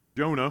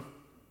Jonah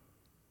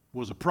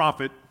was a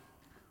prophet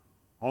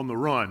on the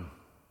run.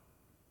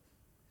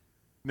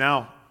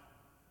 Now,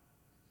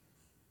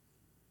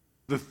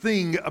 the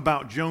thing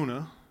about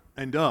Jonah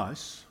and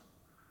us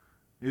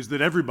is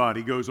that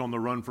everybody goes on the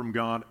run from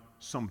God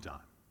sometime.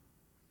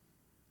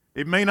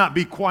 It may not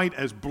be quite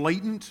as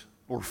blatant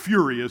or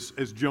furious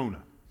as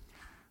Jonah.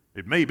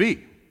 It may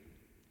be.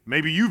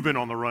 Maybe you've been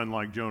on the run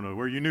like Jonah,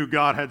 where you knew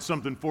God had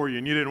something for you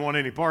and you didn't want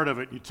any part of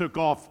it. You took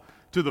off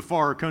to the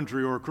far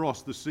country or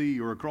across the sea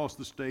or across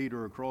the state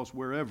or across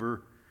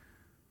wherever.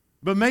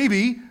 But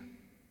maybe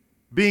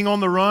being on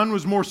the run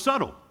was more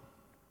subtle.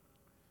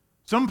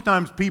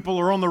 Sometimes people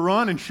are on the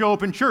run and show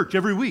up in church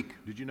every week.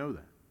 Did you know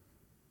that?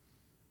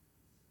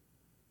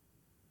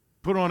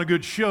 Put on a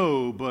good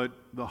show, but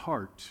the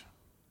heart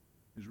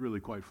is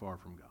really quite far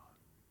from God,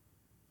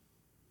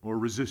 or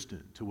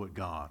resistant to what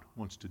God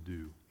wants to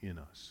do in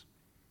us.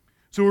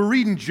 So we're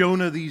reading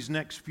Jonah these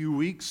next few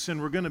weeks,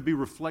 and we're going to be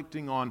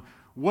reflecting on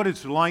what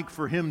it's like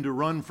for him to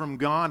run from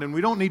God. And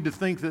we don't need to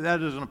think that that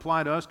doesn't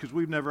apply to us, because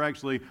we've never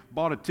actually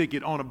bought a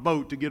ticket on a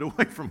boat to get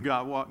away from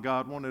God, what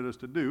God wanted us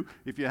to do.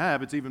 If you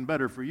have, it's even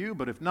better for you.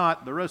 But if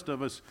not, the rest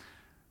of us,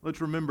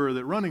 let's remember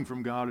that running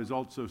from God is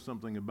also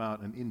something about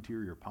an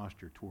interior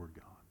posture toward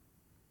God.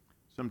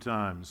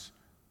 Sometimes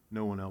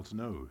no one else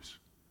knows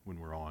when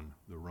we're on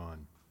the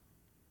run.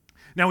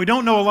 Now, we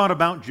don't know a lot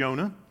about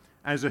Jonah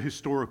as a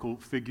historical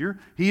figure.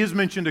 He is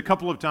mentioned a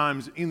couple of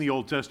times in the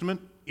Old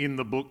Testament, in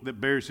the book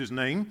that bears his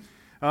name,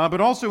 but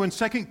also in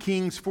 2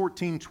 Kings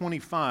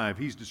 14:25.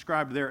 He's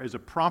described there as a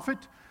prophet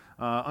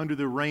under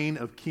the reign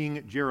of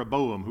King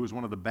Jeroboam, who was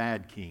one of the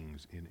bad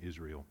kings in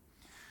Israel.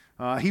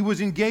 He was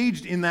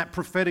engaged in that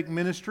prophetic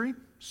ministry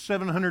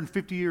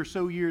 750 or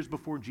so years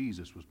before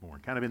Jesus was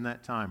born, kind of in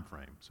that time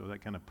frame. So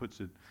that kind of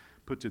puts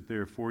it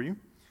there for you.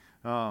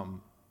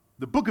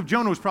 The book of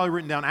Jonah was probably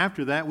written down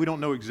after that. We don't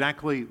know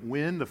exactly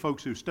when. The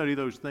folks who study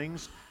those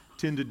things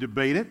tend to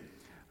debate it.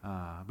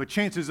 But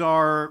chances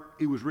are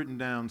it was written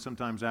down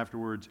sometimes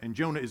afterwards, and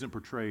Jonah isn't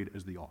portrayed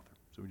as the author.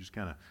 So we just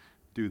kind of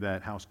do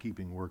that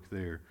housekeeping work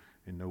there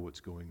and know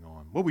what's going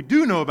on. What we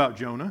do know about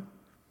Jonah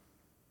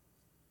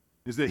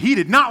is that he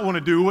did not want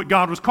to do what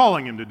God was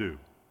calling him to do,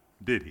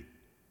 did he?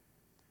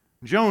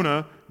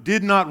 Jonah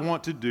did not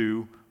want to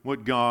do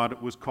what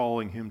God was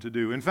calling him to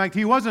do. In fact,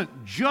 he wasn't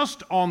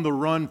just on the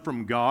run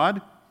from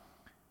God.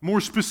 More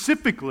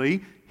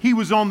specifically, he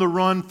was on the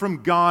run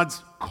from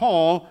God's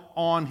call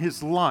on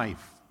his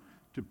life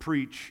to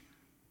preach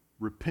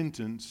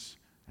repentance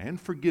and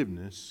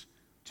forgiveness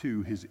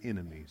to his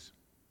enemies.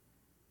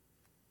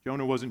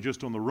 Jonah wasn't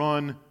just on the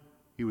run,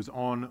 he was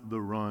on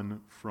the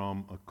run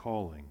from a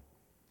calling.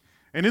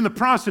 And in the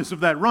process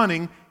of that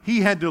running,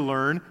 he had to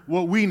learn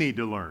what we need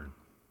to learn.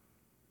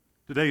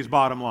 Today's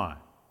bottom line.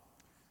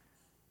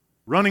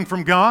 Running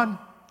from God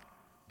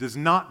does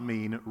not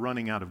mean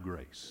running out of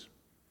grace.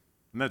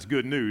 And that's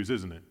good news,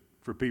 isn't it,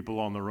 for people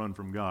on the run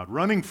from God.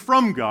 Running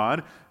from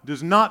God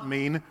does not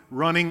mean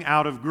running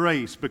out of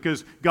grace,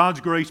 because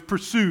God's grace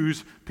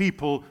pursues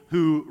people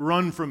who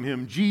run from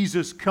Him.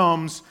 Jesus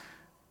comes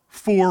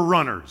for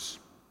runners,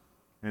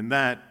 and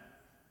that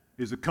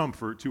is a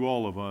comfort to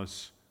all of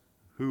us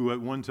who at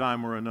one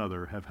time or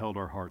another have held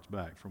our hearts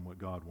back from what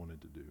God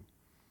wanted to do.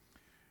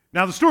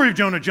 Now, the story of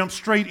Jonah jumps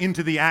straight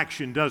into the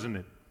action, doesn't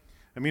it?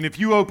 I mean, if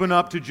you open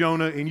up to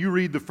Jonah and you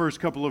read the first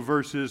couple of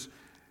verses,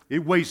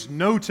 it wastes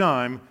no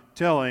time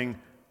telling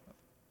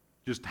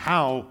just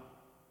how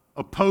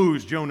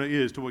opposed Jonah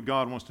is to what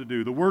God wants to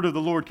do. The word of the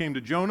Lord came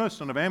to Jonah,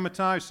 son of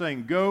Amittai,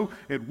 saying, "Go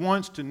at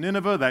once to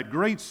Nineveh, that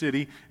great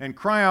city, and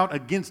cry out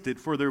against it,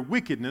 for their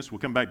wickedness," we'll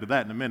come back to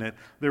that in a minute,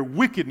 "their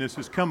wickedness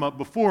has come up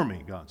before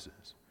me," God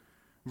says.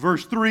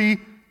 Verse 3,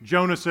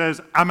 Jonah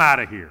says, "I'm out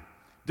of here."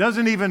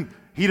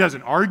 He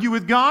doesn't argue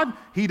with God.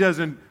 He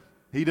doesn't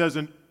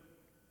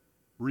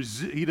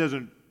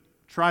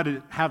try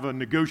to have a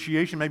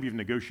negotiation. Maybe you've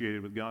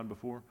negotiated with God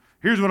before.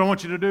 Here's what I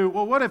want you to do.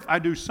 Well, what if I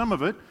do some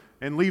of it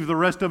and leave the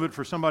rest of it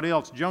for somebody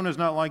else? Jonah's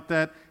not like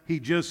that. He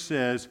just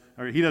says,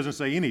 or he doesn't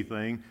say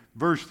anything.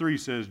 Verse 3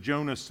 says,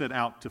 Jonah set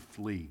out to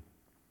flee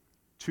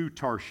to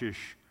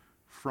Tarshish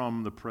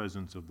from the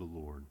presence of the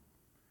Lord.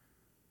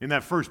 In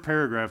that first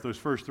paragraph, those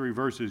first 3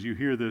 verses, you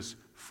hear this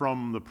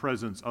 "from the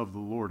presence of the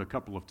Lord" a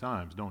couple of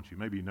times, don't you?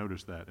 Maybe you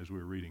noticed that as we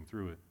were reading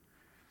through it.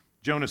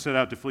 Jonah set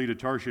out to flee to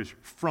Tarshish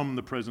from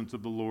the presence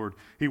of the Lord.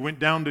 He went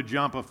down to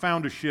Joppa,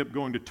 found a ship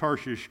going to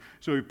Tarshish,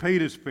 so he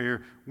paid his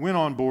fare, went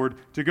on board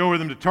to go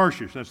with him to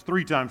Tarshish. That's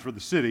 3 times for the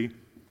city,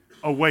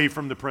 away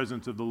from the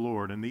presence of the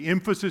Lord. And the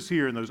emphasis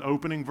here in those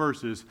opening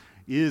verses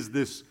is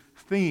this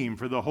theme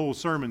for the whole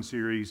sermon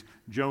series.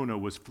 Jonah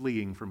was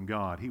fleeing from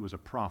God. He was a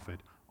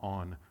prophet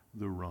on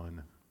the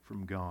run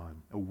from God,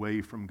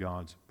 away from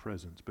God's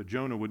presence. But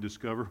Jonah would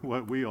discover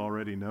what we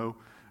already know,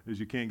 is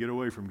you can't get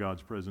away from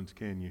God's presence,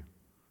 can you?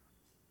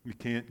 You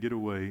can't get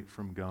away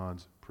from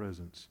God's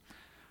presence.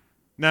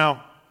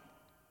 Now,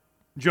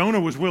 Jonah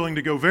was willing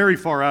to go very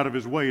far out of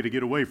his way to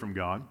get away from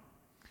God.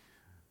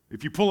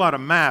 If you pull out a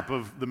map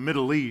of the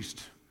Middle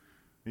East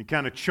and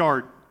kind of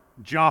chart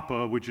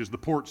Joppa, which is the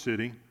port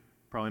city,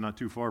 probably not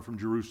too far from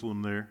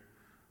Jerusalem there,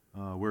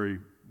 where he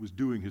was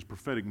doing his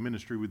prophetic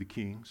ministry with the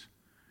kings.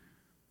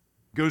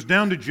 Goes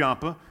down to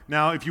Joppa.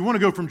 Now, if you want to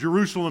go from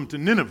Jerusalem to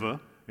Nineveh,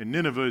 and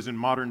Nineveh is in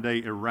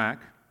modern-day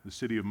Iraq, the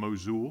city of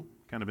Mosul,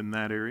 kind of in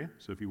that area.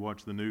 So if you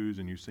watch the news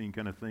and you've seen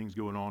kind of things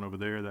going on over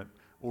there, that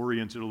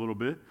orients it a little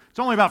bit. It's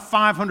only about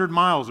 500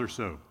 miles or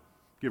so,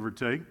 give or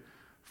take,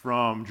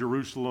 from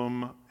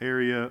Jerusalem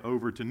area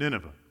over to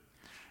Nineveh.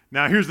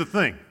 Now, here's the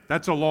thing.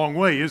 That's a long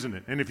way, isn't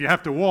it? And if you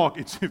have to walk,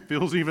 it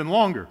feels even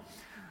longer.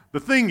 The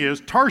thing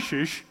is,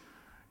 Tarshish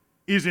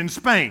is in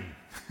Spain,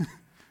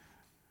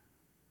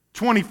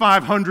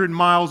 2,500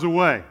 miles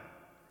away.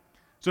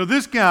 So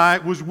this guy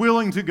was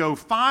willing to go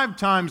 5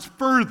 times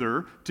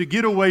further to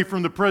get away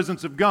from the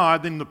presence of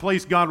God than the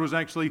place God was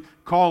actually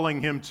calling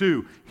him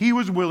to. He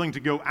was willing to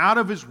go out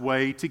of his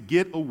way to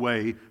get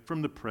away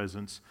from the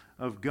presence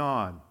of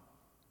God.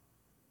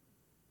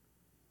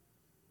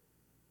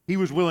 He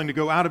was willing to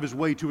go out of his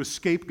way to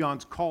escape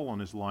God's call on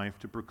his life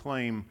to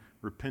proclaim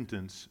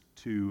repentance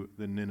to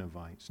the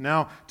Ninevites.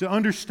 Now, to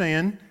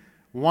understand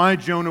why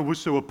Jonah was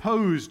so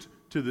opposed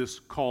to this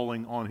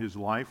calling on his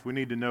life, we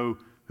need to know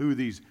who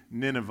these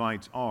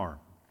Ninevites are.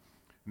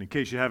 And in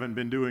case you haven't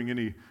been doing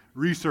any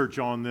research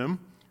on them,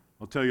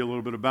 I'll tell you a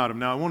little bit about them.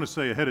 Now, I want to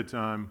say ahead of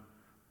time,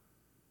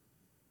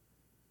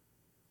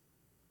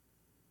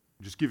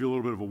 just give you a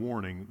little bit of a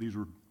warning, these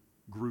were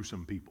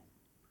gruesome people.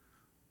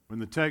 When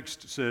the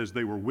text says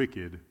they were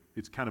wicked,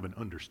 it's kind of an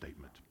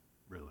understatement,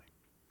 really.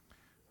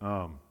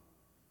 And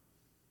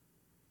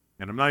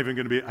I'm not even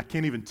going to be, I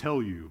can't even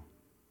tell you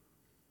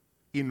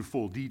in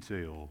full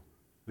detail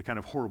the kind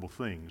of horrible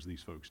things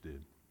these folks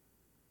did.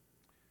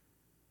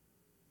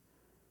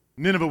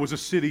 Nineveh was a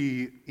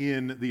city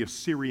in the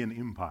Assyrian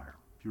Empire.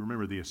 If you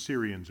remember, the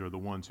Assyrians are the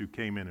ones who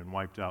came in and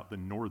wiped out the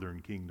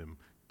northern kingdom,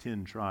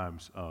 10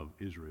 tribes of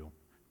Israel,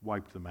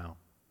 wiped them out.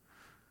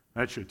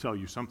 That should tell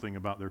you something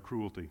about their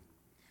cruelty.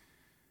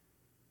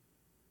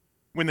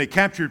 When they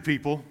captured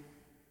people,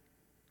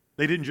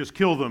 they didn't just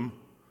kill them,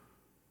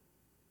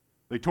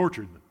 they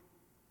tortured them.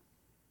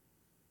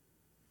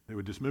 They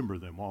would dismember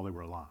them while they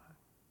were alive.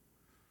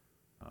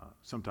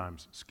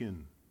 Sometimes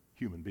skin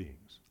human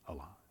beings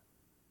alive.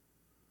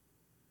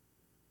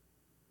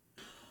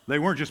 They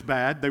weren't just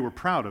bad, they were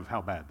proud of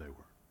how bad they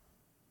were.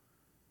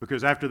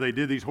 Because after they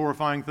did these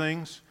horrifying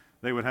things,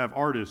 they would have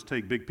artists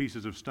take big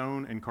pieces of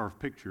stone and carve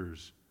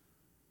pictures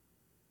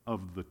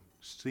of the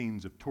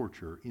scenes of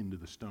torture into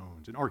the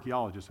stones. And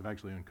archaeologists have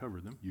actually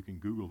uncovered them. You can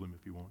Google them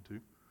if you want to.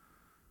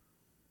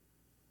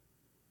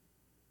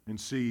 And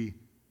see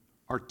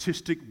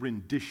artistic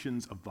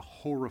renditions of the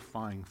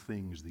horrifying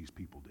things these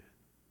people did.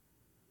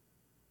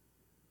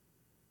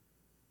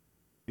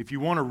 If you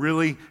want to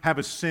really have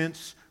a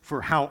sense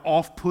for how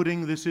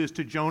off-putting this is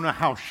to Jonah,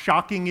 how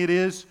shocking it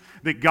is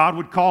that God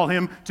would call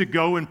him to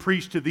go and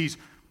preach to these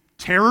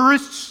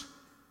terrorists,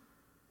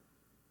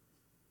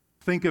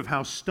 think of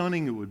how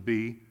stunning it would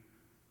be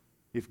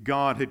if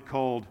God had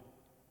called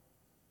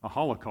a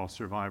Holocaust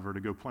survivor to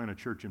go plant a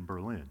church in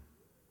Berlin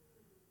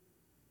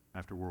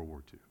after World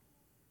War II,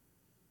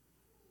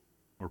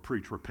 or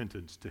preach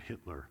repentance to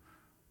Hitler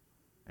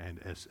and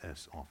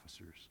SS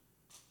officers.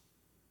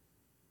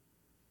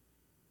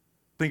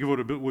 Think of what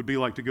it would be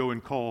like to go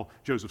and call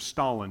Joseph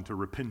Stalin to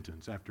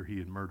repentance after he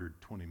had murdered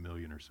 20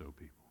 million or so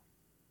people.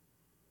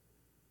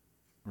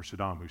 Or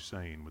Saddam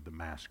Hussein with the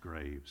mass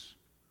graves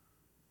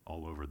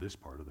all over this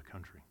part of the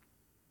country.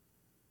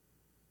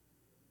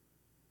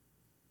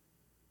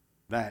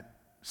 That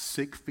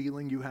sick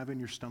feeling you have in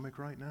your stomach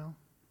right now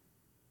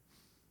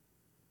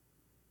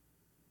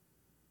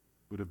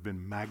would have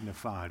been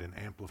magnified and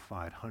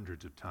amplified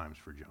hundreds of times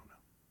for Jonah.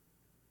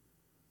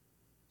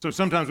 So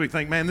sometimes we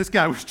think, man, this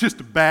guy was just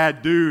a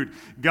bad dude.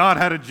 God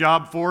had a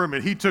job for him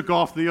and he took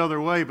off the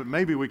other way, but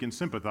maybe we can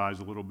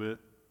sympathize a little bit.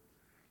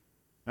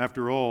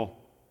 After all,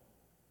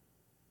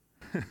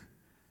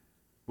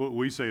 what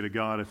we say to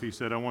God if he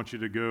said, I want you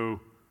to go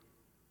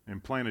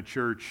and plant a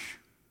church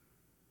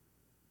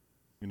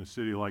in a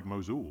city like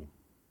Mosul,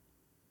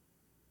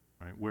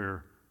 right,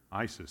 where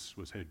ISIS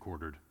was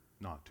headquartered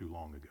not too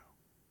long ago.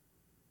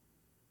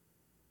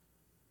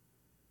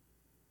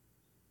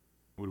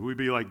 Would we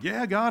be like,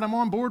 yeah, God, I'm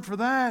on board for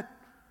that.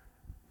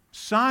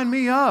 Sign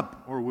me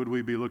up. Or would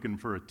we be looking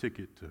for a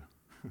ticket to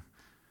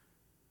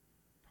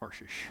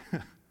Tarshish,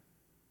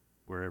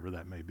 wherever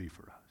that may be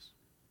for us?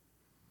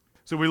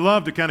 So we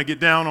love to kind of get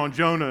down on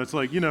Jonah. It's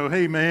like,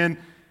 hey, man,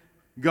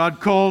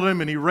 God called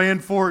him and he ran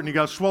for it and he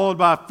got swallowed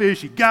by a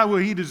fish. He got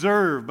what he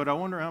deserved. But I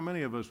wonder how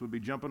many of us would be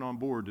jumping on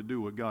board to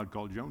do what God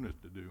called Jonah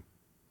to do.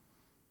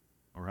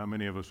 Or how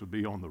many of us would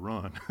be on the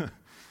run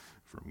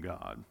from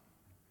God.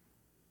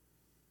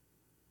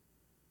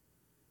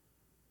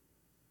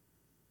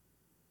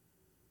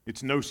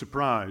 It's no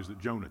surprise that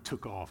Jonah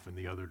took off in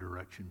the other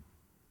direction.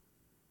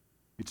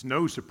 It's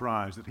no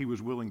surprise that he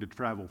was willing to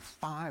travel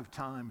 5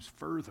 times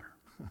further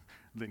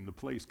than the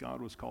place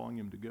God was calling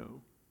him to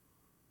go.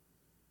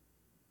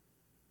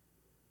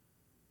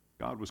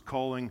 God was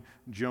calling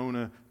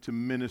Jonah to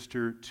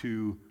minister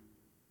to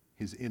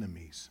his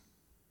enemies.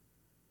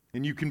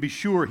 And you can be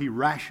sure he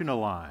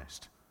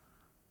rationalized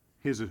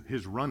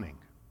his running.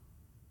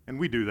 And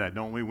we do that,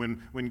 don't we?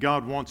 When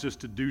God wants us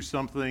to do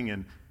something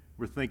and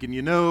we're thinking,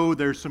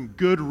 there's some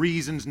good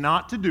reasons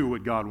not to do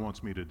what God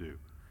wants me to do.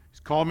 He's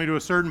called me to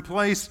a certain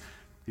place.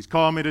 He's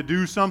called me to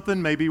do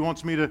something. Maybe he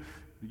wants me to,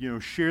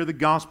 share the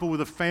gospel with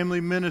a family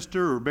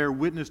minister or bear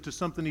witness to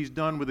something he's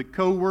done with a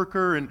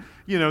coworker. And,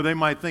 they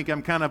might think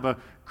I'm kind of a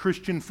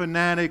Christian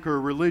fanatic or a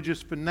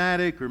religious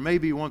fanatic, or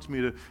maybe he wants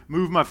me to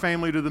move my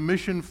family to the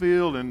mission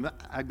field and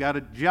I've got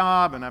a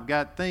job and I've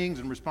got things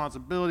and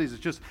responsibilities.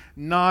 It's just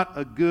not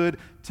a good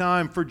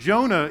time. For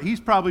Jonah, he's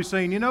probably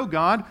saying,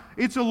 God,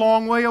 it's a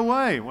long way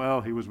away.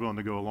 Well, he was willing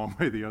to go a long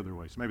way the other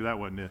way, so maybe that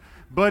wasn't it.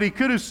 But he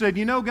could have said,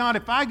 God,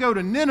 if I go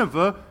to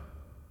Nineveh,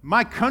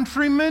 my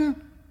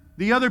countrymen,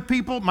 the other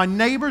people, my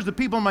neighbors, the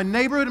people in my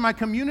neighborhood, in my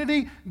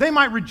community, they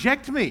might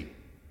reject me.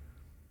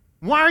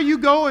 Why are you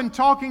going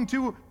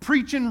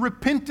preaching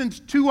repentance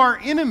to our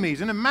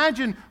enemies? And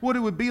imagine what it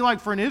would be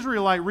like for an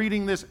Israelite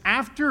reading this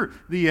after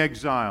the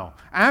exile,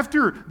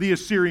 after the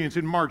Assyrians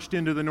had marched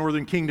into the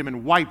northern kingdom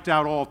and wiped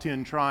out all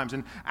 10 tribes,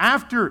 and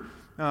after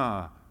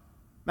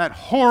that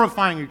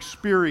horrifying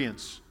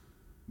experience,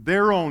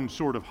 their own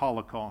sort of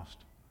Holocaust.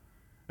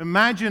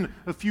 Imagine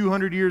a few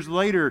hundred years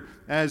later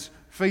as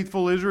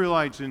faithful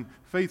Israelites and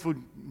faithful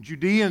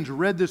Judeans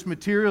read this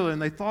material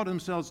and they thought to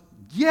themselves,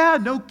 yeah,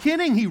 no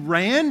kidding, he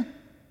ran.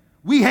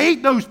 We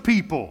hate those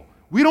people.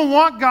 We don't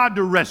want God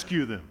to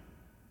rescue them.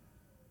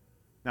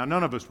 Now,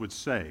 none of us would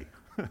say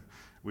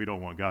we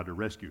don't want God to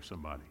rescue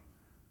somebody.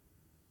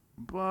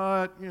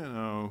 But,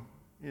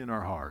 in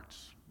our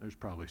hearts, there's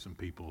probably some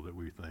people that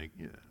we think,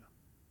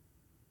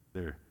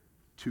 they're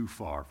too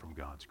far from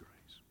God's grace.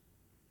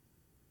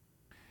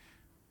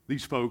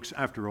 These folks,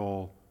 after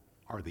all,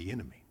 are the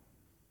enemy.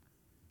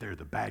 They're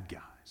the bad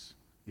guys.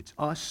 It's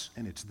us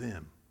and it's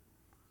them.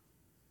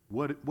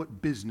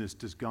 What business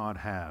does God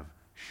have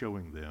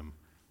showing them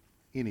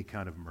any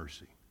kind of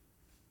mercy?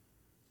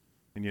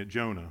 And yet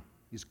Jonah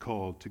is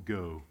called to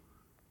go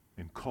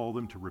and call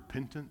them to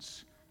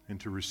repentance and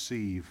to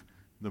receive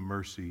the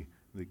mercy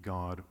that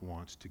God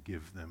wants to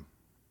give them.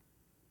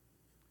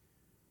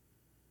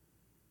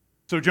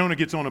 So Jonah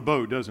gets on a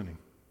boat, doesn't he?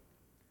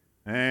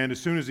 And as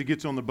soon as he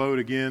gets on the boat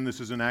again, this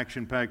is an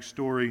action-packed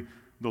story,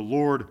 the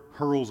Lord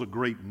hurls a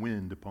great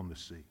wind upon the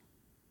sea.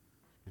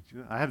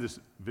 I have this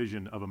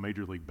vision of a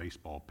Major League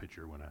Baseball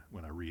pitcher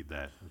when I read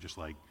that. Just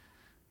like,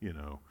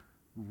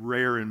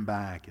 rearing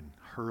back and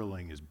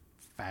hurling his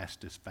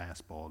fastest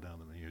fastball down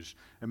the field. Just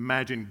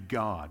imagine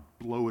God,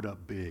 blow it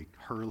up big,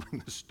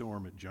 hurling the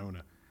storm at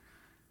Jonah.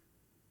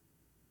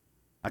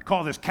 I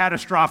call this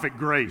catastrophic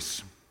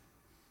grace,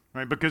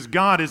 right? Because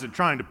God isn't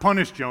trying to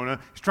punish Jonah,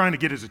 he's trying to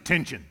get his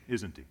attention,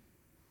 isn't he?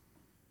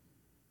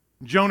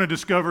 Jonah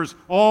discovers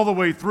all the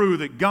way through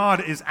that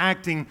God is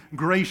acting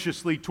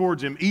graciously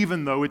towards him,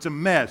 even though it's a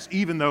mess,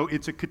 even though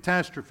it's a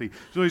catastrophe.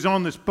 So he's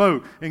on this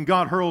boat, and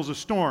God hurls a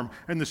storm,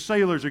 and the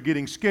sailors are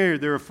getting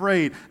scared. They're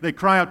afraid. They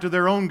cry out to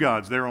their own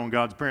gods. Their own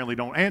gods apparently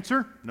don't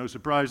answer. No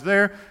surprise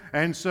there.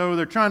 And so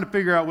they're trying to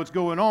figure out what's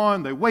going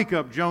on. They wake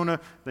up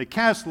Jonah. They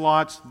cast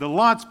lots. The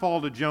lots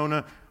fall to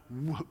Jonah,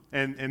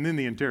 and then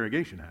the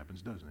interrogation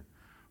happens, doesn't it?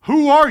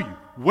 Who are you?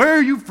 Where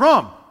are you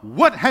from?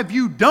 What have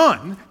you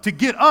done to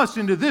get us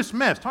into this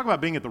mess? Talk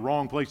about being at the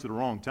wrong place at the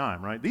wrong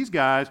time, right? These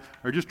guys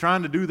are just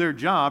trying to do their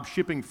job,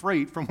 shipping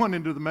freight from one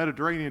end of the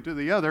Mediterranean to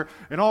the other,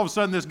 and all of a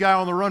sudden this guy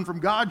on the run from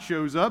God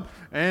shows up,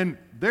 and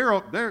they're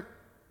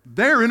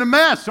in a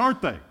mess,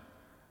 aren't they?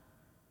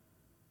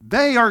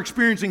 They are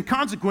experiencing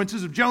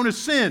consequences of Jonah's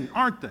sin,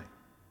 aren't they?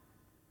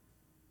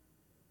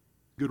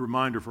 Good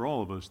reminder for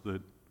all of us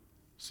that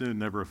sin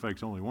never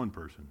affects only one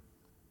person.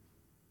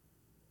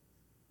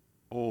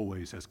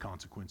 Always has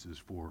consequences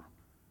for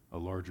a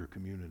larger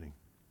community.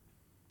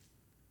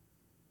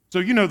 So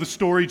you know the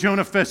story.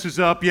 Jonah fesses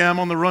up. Yeah, I'm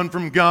on the run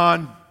from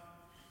God.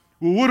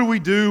 Well, what do we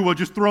do? Well,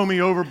 just throw me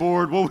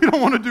overboard. Well, we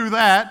don't want to do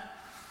that.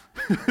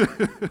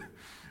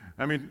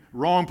 I mean,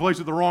 wrong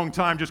place at the wrong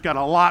time just got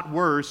a lot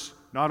worse.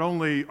 Not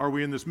only are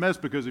we in this mess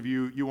because of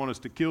you, you want us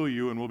to kill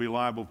you and we'll be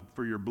liable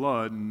for your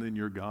blood, and then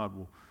your God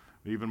will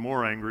be even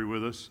more angry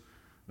with us.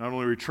 Not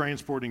only are we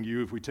transporting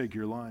you if we take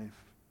your life.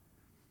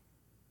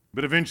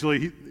 But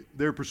eventually,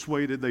 they're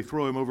persuaded, they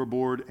throw him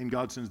overboard, and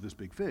God sends this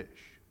big fish.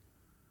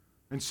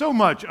 And so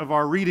much of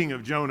our reading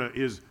of Jonah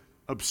is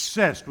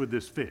obsessed with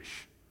this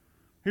fish.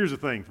 Here's the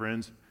thing,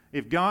 friends.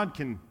 If God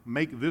can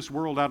make this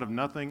world out of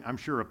nothing, I'm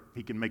sure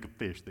he can make a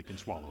fish that can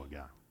swallow a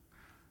guy.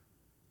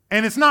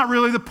 And it's not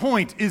really the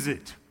point, is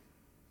it?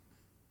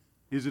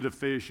 Is it a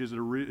fish? Is it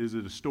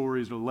a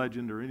story? Is it a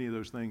legend? Or any of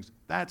those things?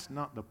 That's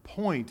not the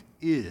point.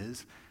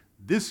 Is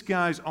this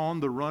guy's on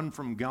the run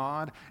from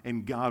God,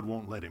 and God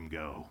won't let him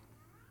go.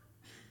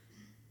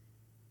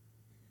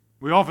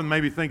 We often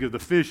maybe think of the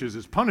fish as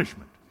his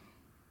punishment.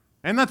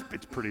 And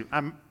it's pretty,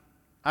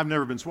 I've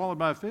never been swallowed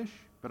by a fish,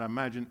 but I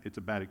imagine it's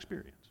a bad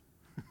experience.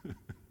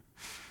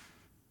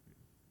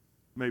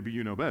 Maybe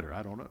you know better,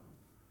 I don't know.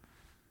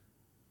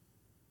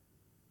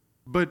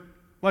 But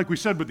like we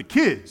said with the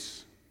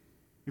kids,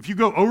 if you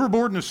go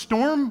overboard in a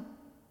storm,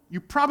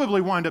 you probably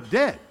wind up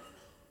dead.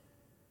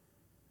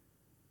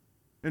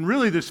 And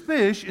really, this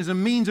fish is a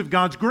means of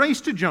God's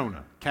grace to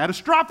Jonah.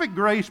 Catastrophic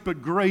grace,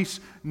 but grace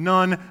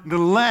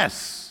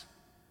nonetheless.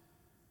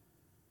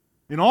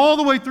 And all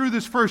the way through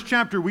this first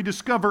chapter, we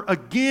discover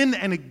again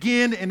and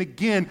again and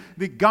again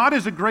that God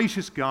is a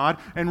gracious God,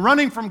 and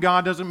running from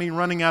God doesn't mean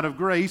running out of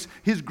grace.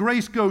 His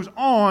grace goes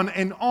on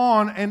and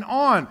on and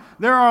on.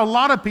 There are a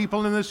lot of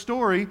people in this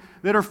story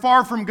that are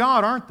far from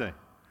God, aren't they?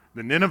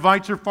 The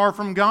Ninevites are far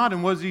from God,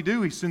 and what does he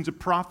do? He sends a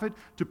prophet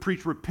to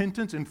preach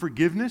repentance and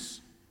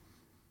forgiveness.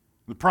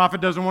 The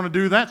prophet doesn't want to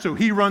do that, so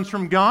he runs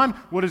from God.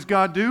 What does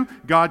God do?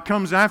 God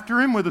comes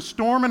after him with a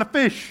storm and a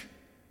fish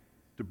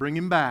to bring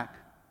him back,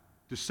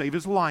 to save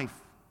his life.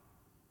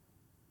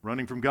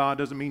 Running from God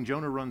doesn't mean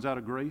Jonah runs out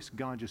of grace.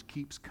 God just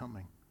keeps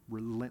coming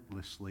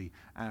relentlessly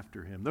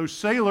after him. Those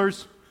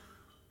sailors,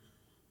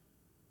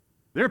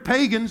 they're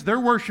pagans. They're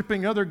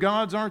worshiping other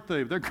gods, aren't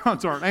they? Their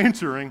gods aren't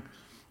answering.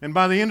 And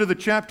by the end of the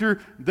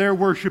chapter, they're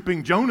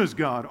worshiping Jonah's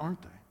God,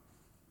 aren't they?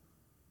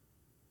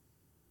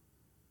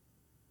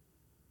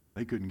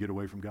 They couldn't get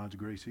away from God's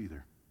grace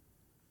either.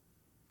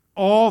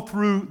 All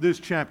through this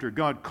chapter,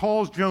 God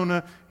calls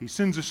Jonah. He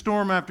sends a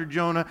storm after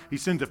Jonah. He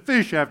sends a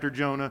fish after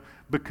Jonah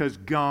because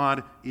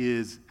God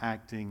is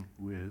acting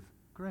with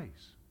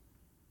grace.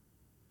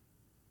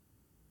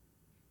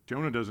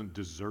 Jonah doesn't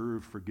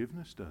deserve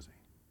forgiveness, does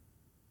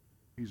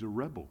he? He's a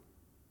rebel.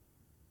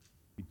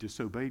 He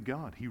disobeyed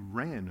God. He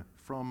ran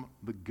from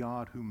the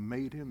God who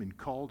made him and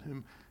called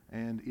him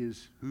and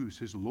who's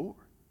his Lord.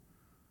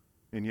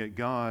 And yet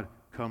God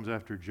comes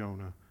after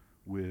Jonah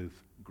with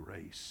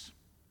grace.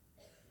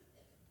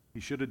 He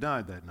should have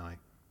died that night,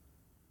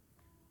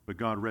 but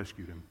God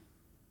rescued him.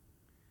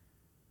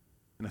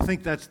 And I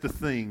think that's the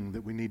thing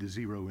that we need to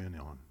zero in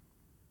on,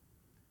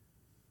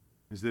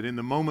 is that in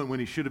the moment when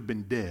he should have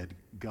been dead,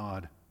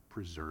 God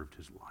preserved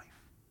his life.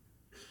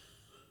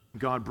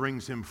 God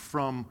brings him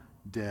from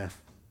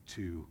death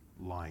to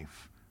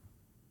life.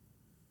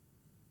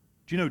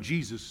 Do you know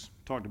Jesus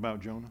talked about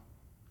Jonah?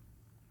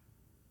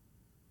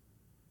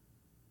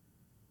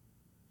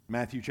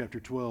 Matthew chapter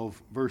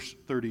 12, verse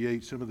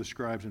 38, some of the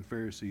scribes and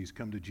Pharisees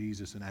come to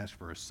Jesus and ask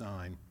for a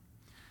sign.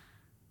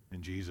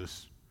 And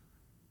Jesus,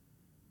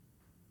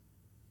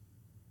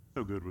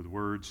 so good with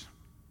words,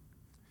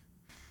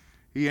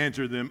 he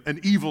answered them, an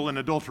evil and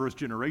adulterous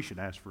generation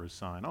asked for a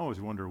sign. I always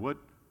wonder, what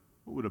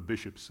would a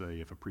bishop say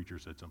if a preacher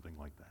said something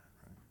like that?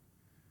 Right?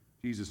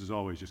 Jesus has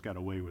always just got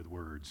away with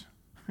words.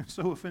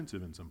 So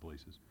offensive in some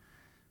places.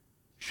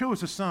 Show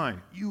us a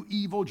sign, you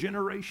evil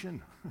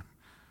generation.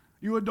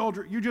 You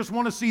adulterer, you just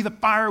want to see the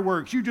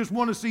fireworks. You just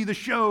want to see the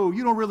show.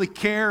 You don't really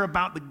care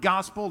about the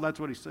gospel. That's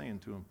what he's saying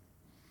to him.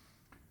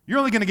 You're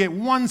only going to get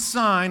one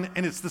sign,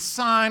 and it's the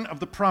sign of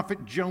the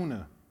prophet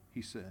Jonah,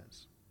 he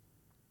says.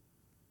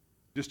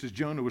 Just as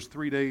Jonah was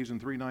 3 days and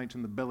 3 nights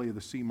in the belly of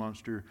the sea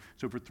monster,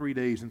 so for 3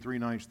 days and 3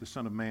 nights the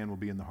Son of Man will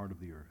be in the heart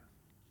of the earth.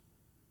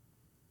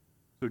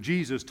 So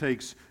Jesus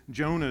takes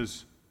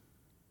Jonah's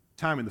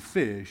time in the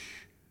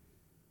fish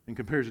and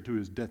compares it to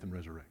his death and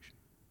resurrection.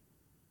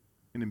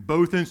 And in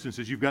both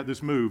instances, you've got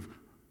this move.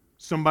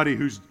 Somebody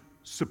who's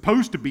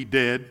supposed to be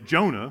dead,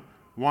 Jonah,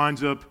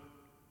 winds up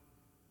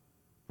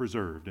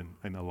preserved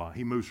and alive.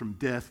 He moves from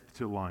death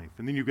to life.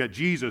 And then you've got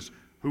Jesus,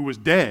 who was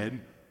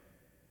dead,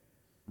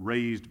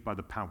 raised by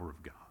the power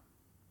of God.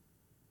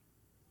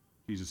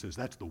 Jesus says,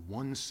 that's the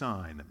one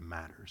sign that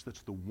matters.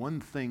 That's the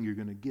one thing you're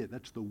going to get.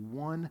 That's the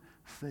one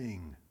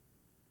thing.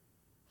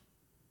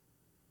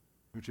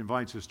 Which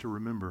invites us to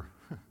remember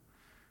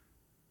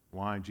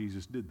why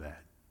Jesus did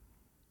that.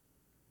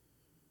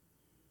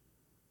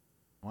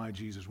 Why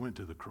Jesus went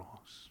to the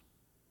cross.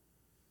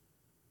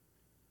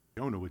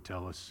 Jonah would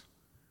tell us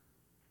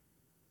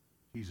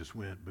Jesus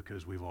went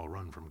because we've all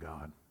run from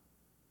God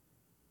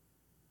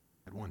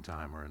at one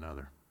time or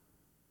another.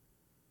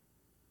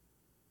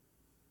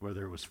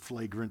 Whether it was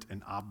flagrant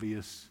and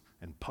obvious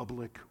and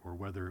public, or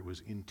whether it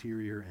was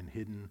interior and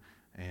hidden,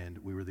 and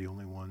we were the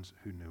only ones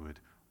who knew it.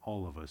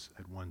 All of us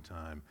at one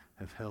time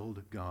have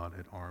held God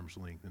at arm's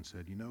length and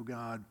said, you know,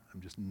 God,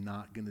 I'm just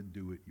not going to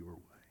do it your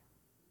way.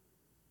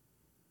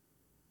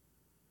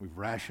 We've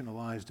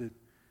rationalized it.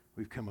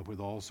 We've come up with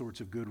all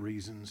sorts of good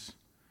reasons.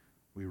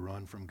 We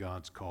run from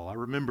God's call. I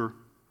remember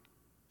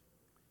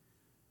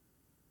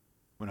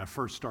when I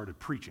first started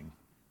preaching,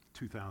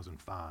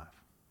 2005.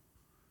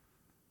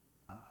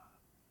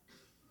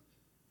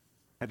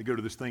 Had to go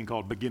to this thing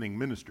called Beginning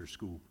Minister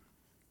School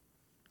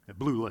at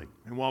Blue Lake.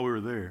 And while we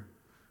were there,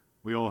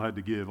 we all had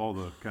to give, all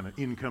the kind of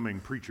incoming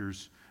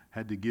preachers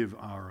had to give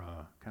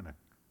our kind of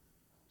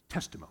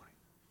testimony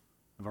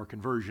of our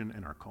conversion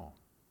and our call.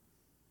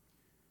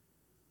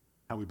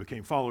 How we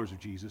became followers of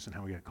Jesus and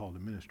how we got called to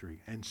ministry.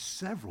 And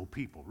several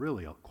people,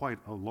 really quite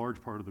a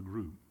large part of the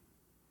group,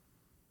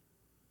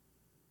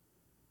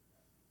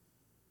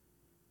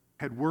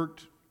 had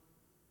worked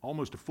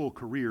almost a full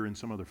career in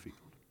some other field.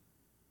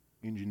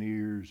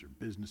 Engineers or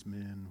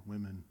businessmen,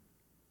 women.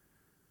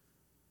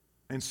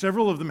 And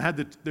several of them had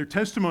their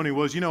testimony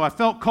was, you know, I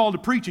felt called to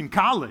preach in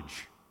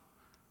college,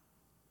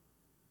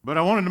 but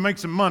I wanted to make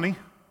some money,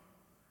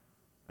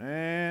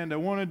 and I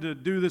wanted to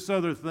do this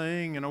other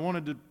thing, and I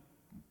wanted to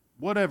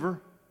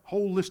whatever,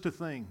 whole list of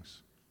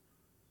things.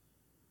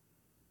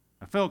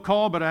 I felt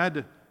called,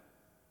 but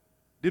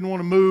didn't want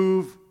to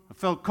move. I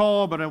felt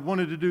called, but I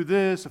wanted to do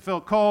this. I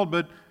felt called,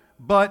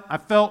 but I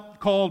felt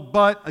called,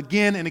 but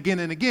again and again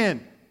and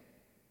again.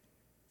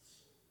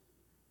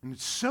 And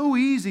it's so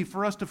easy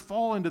for us to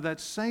fall into that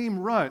same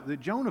rut that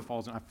Jonah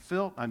falls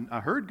in. I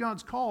heard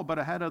God's call, but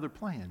I had other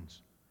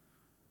plans.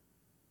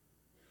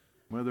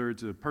 Whether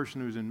it's a person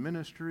who's in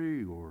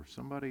ministry or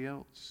somebody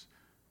else,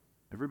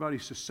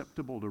 everybody's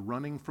susceptible to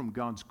running from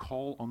God's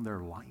call on their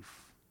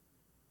life.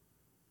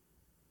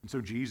 And so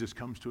Jesus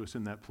comes to us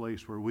in that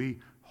place where we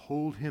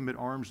hold him at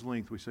arm's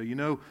length. We say,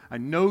 I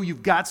know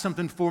you've got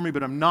something for me,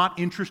 but I'm not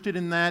interested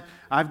in that.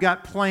 I've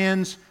got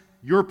plans.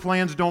 Your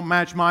plans don't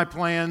match my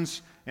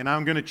plans, and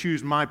I'm going to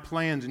choose my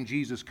plans. And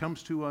Jesus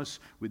comes to us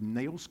with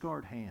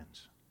nail-scarred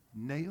hands.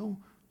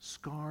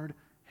 Nail-scarred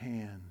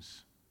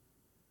hands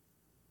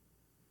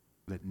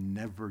that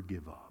never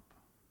give up.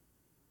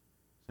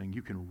 Saying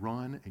you can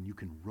run and you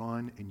can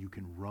run and you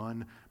can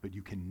run, but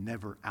you can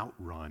never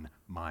outrun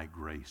my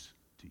grace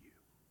to you.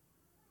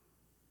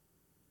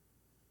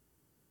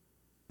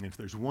 And if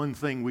there's one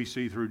thing we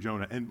see through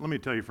Jonah, and let me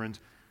tell you, friends,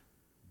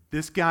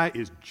 this guy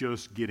is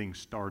just getting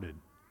started.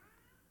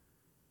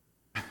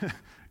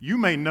 You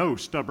may know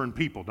stubborn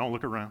people. Don't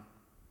look around.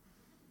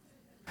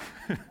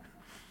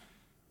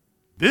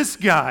 This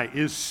guy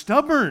is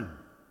stubborn.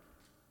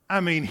 I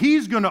mean,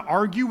 he's going to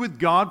argue with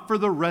God for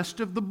the rest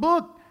of the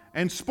book.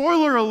 And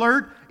spoiler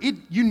alert,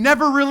 you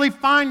never really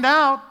find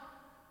out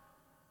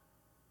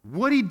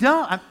what he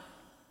does.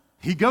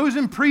 He goes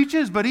and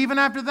preaches, but even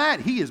after that,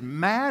 he is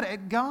mad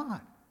at God.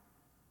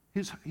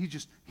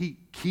 He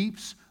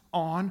keeps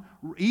on,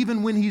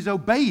 even when he's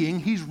obeying,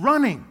 he's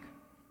running.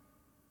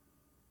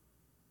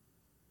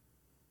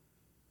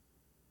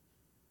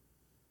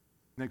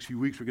 Next few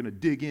weeks, we're going to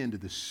dig into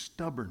the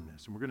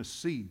stubbornness, and we're going to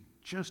see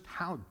just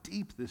how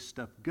deep this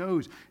stuff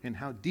goes and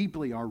how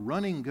deeply our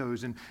running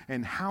goes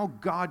and how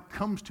God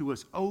comes to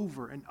us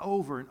over and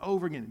over and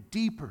over again,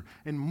 deeper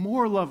and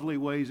more lovely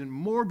ways and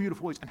more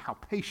beautiful ways, and how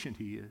patient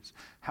he is,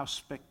 how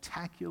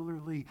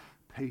spectacularly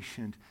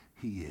patient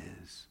he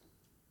is.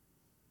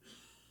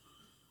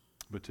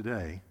 But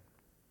today,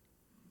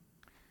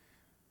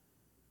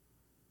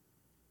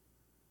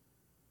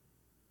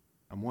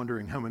 I'm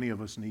wondering how many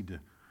of us need to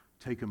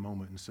take a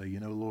moment and say,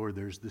 Lord,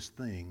 there's this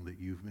thing that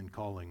you've been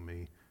calling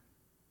me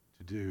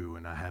to do,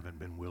 and I haven't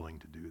been willing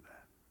to do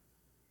that.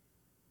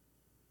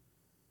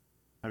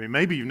 I mean,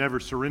 maybe you've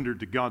never surrendered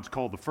to God's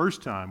call the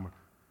first time.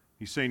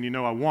 He's saying,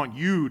 I want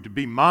you to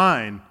be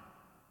mine.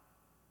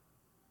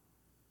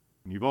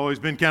 And you've always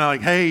been kind of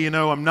like, hey,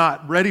 I'm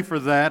not ready for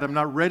that. I'm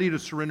not ready to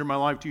surrender my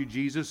life to you,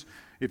 Jesus.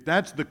 If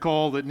that's the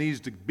call that needs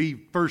to be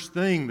first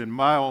thing, then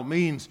by all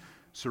means,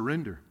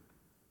 surrender.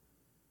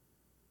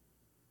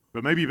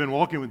 But maybe you've been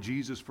walking with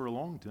Jesus for a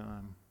long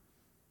time,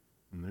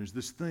 and there's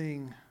this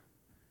thing,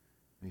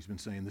 and he's been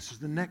saying, this is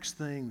the next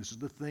thing, this is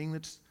the thing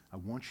I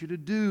want you to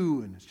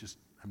do, and it's just,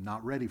 I'm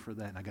not ready for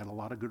that, and I got a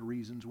lot of good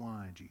reasons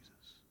why, Jesus.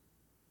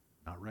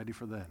 Not ready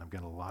for that, and I've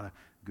got a lot of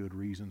good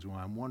reasons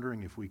why. I'm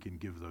wondering if we can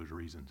give those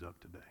reasons up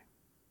today.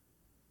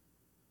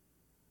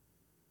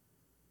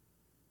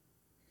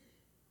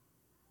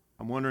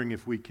 I'm wondering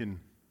if we can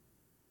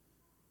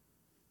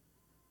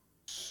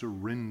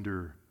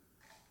surrender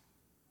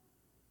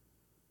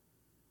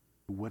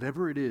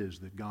whatever it is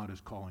that God is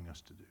calling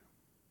us to do.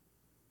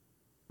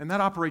 And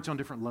that operates on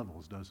different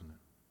levels, doesn't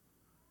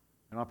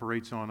it? It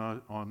operates on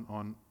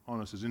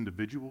us as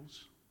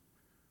individuals.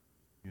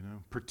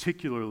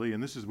 Particularly,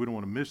 and we don't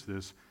want to miss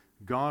this,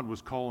 God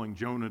was calling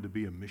Jonah to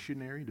be a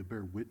missionary, to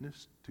bear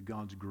witness to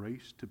God's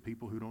grace to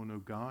people who don't know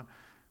God.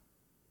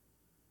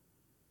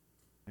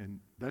 And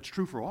that's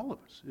true for all of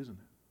us, isn't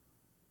it?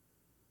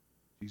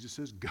 Jesus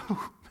says, go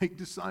make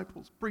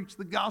disciples, preach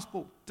the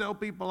gospel, tell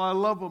people I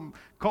love them,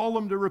 call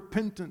them to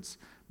repentance,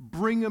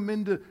 bring them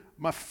into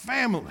my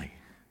family.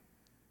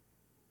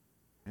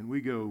 And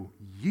we go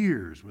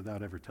years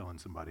without ever telling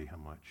somebody how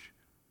much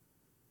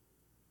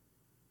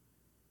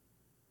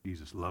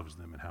Jesus loves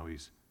them and how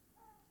he's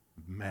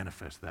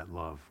manifest that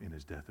love in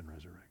his death and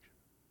resurrection.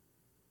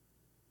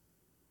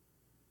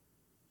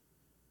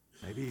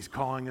 Maybe he's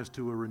calling us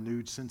to a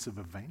renewed sense of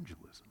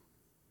evangelism.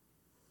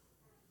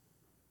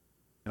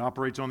 It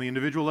operates on the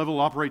individual level,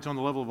 operates on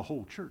the level of a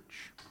whole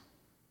church.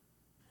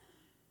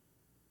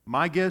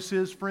 My guess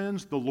is,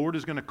 friends, the Lord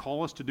is going to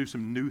call us to do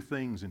some new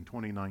things in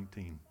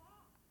 2019.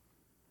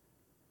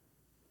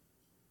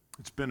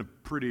 It's been a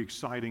pretty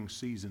exciting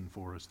season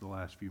for us the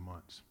last few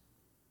months.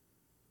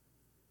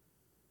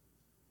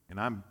 And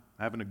I'm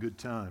having a good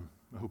time.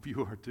 I hope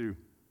you are too.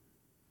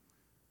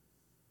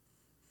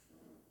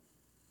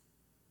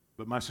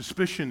 But my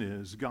suspicion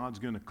is God's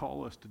going to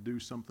call us to do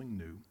something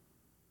new.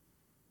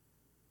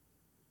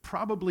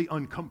 Probably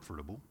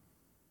uncomfortable.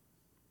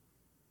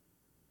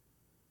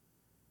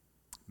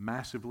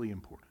 Massively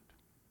important.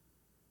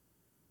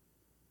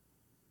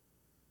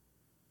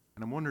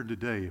 And I'm wondering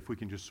today if we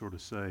can just sort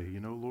of say, you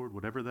know, Lord,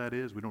 whatever that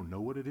is, we don't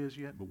know what it is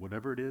yet, but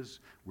whatever it is,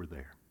 we're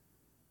there.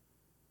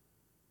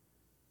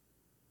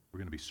 We're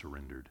going to be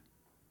surrendered.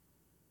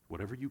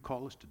 Whatever you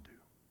call us to do.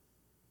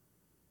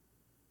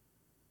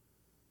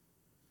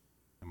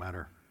 No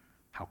matter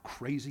how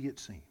crazy it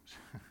seems.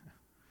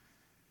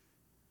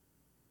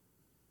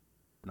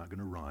 We're not going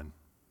to run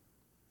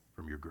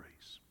from your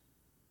grace.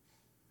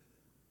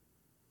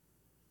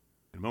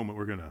 In a moment,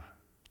 we're going to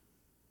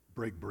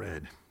break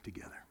bread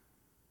together.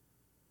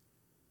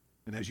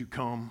 And as you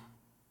come,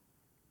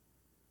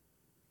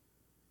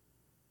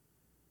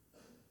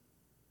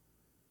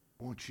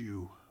 I want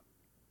you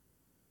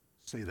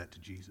to say that to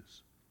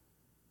Jesus.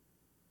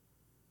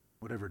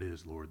 Whatever it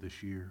is, Lord,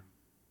 this year,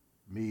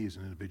 me as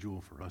an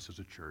individual, for us as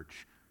a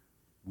church,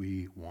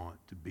 we want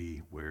to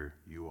be where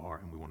you are,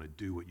 and we want to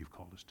do what you've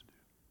called us to do.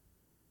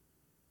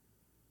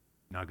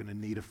 You're not going to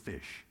need a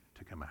fish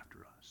to come after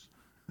us.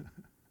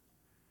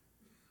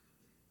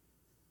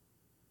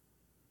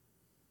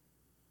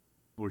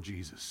 Lord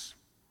Jesus,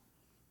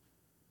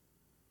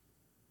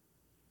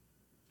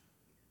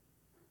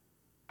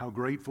 how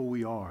grateful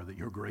we are that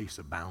your grace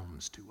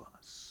abounds to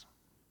us.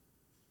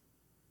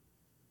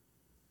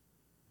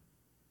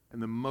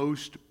 And the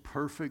most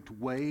perfect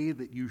way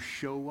that you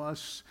show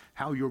us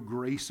how your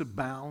grace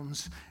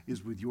abounds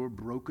is with your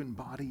broken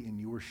body and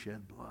your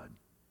shed blood.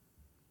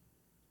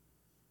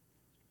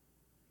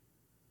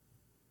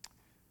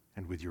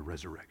 And with your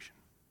resurrection.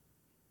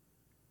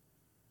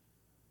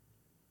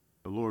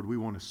 But Lord, we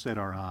want to set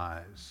our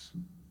eyes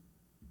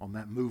on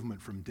that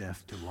movement from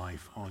death to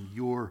life, on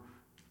your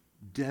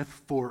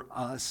death for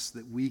us,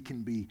 that we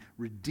can be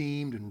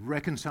redeemed and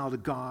reconciled to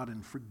God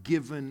and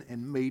forgiven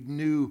and made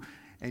new,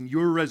 and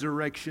your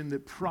resurrection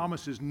that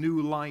promises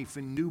new life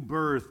and new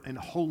birth and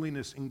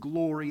holiness and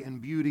glory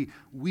and beauty.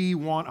 We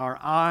want our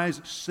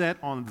eyes set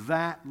on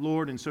that,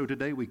 Lord, and so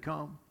today we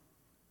come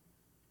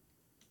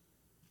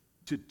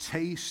to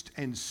taste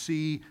and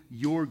see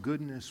your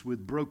goodness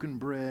with broken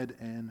bread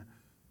and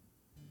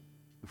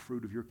the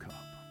fruit of your cup.